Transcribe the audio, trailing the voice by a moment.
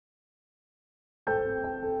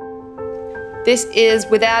This is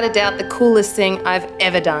without a doubt the coolest thing I've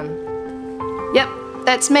ever done. Yep,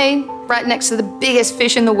 that's me, right next to the biggest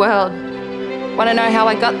fish in the world. Want to know how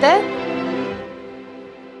I got there?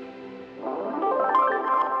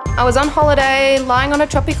 I was on holiday, lying on a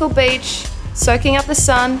tropical beach, soaking up the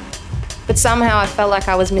sun, but somehow I felt like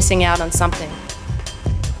I was missing out on something.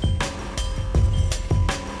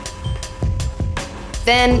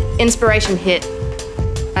 Then inspiration hit.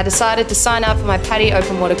 I decided to sign up for my PADI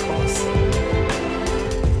open water course.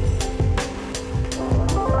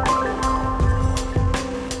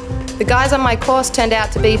 The guys on my course turned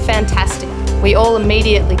out to be fantastic. We all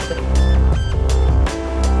immediately clicked.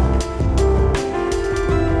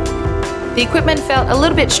 The equipment felt a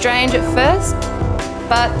little bit strange at first,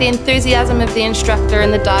 but the enthusiasm of the instructor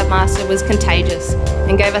and the dive master was contagious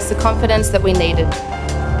and gave us the confidence that we needed.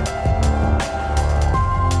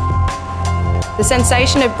 The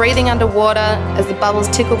sensation of breathing underwater as the bubbles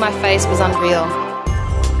tickled my face was unreal.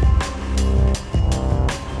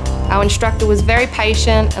 Our instructor was very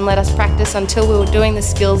patient and let us practice until we were doing the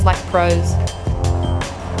skills like pros.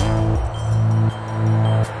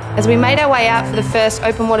 As we made our way out for the first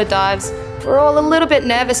open water dives, we were all a little bit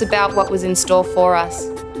nervous about what was in store for us.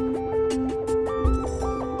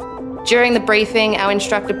 During the briefing, our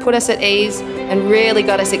instructor put us at ease and really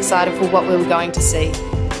got us excited for what we were going to see.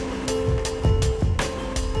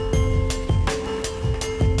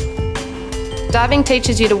 Diving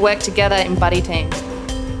teaches you to work together in buddy teams,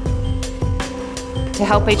 to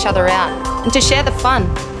help each other out, and to share the fun.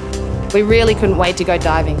 We really couldn't wait to go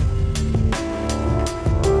diving.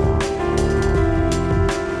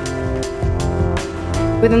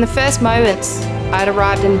 Within the first moments, I had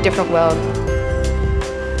arrived in a different world.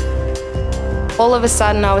 All of a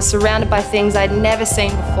sudden, I was surrounded by things I'd never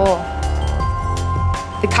seen before.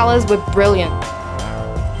 The colours were brilliant.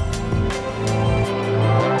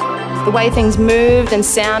 The way things moved and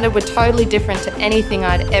sounded were totally different to anything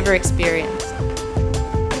I'd ever experienced.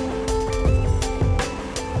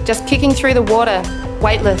 Just kicking through the water,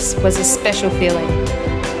 weightless, was a special feeling.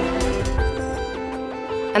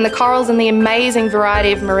 And the corals and the amazing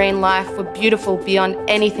variety of marine life were beautiful beyond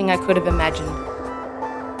anything I could have imagined.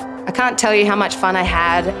 I can't tell you how much fun I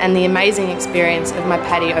had and the amazing experience of my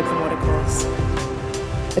PADI open water course.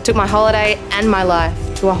 It took my holiday and my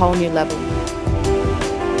life to a whole new level.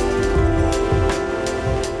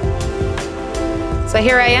 So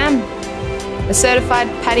here I am, a certified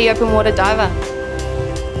PADI open water diver.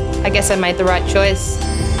 I guess I made the right choice.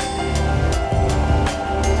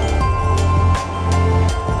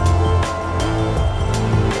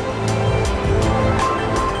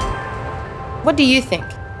 What do you think?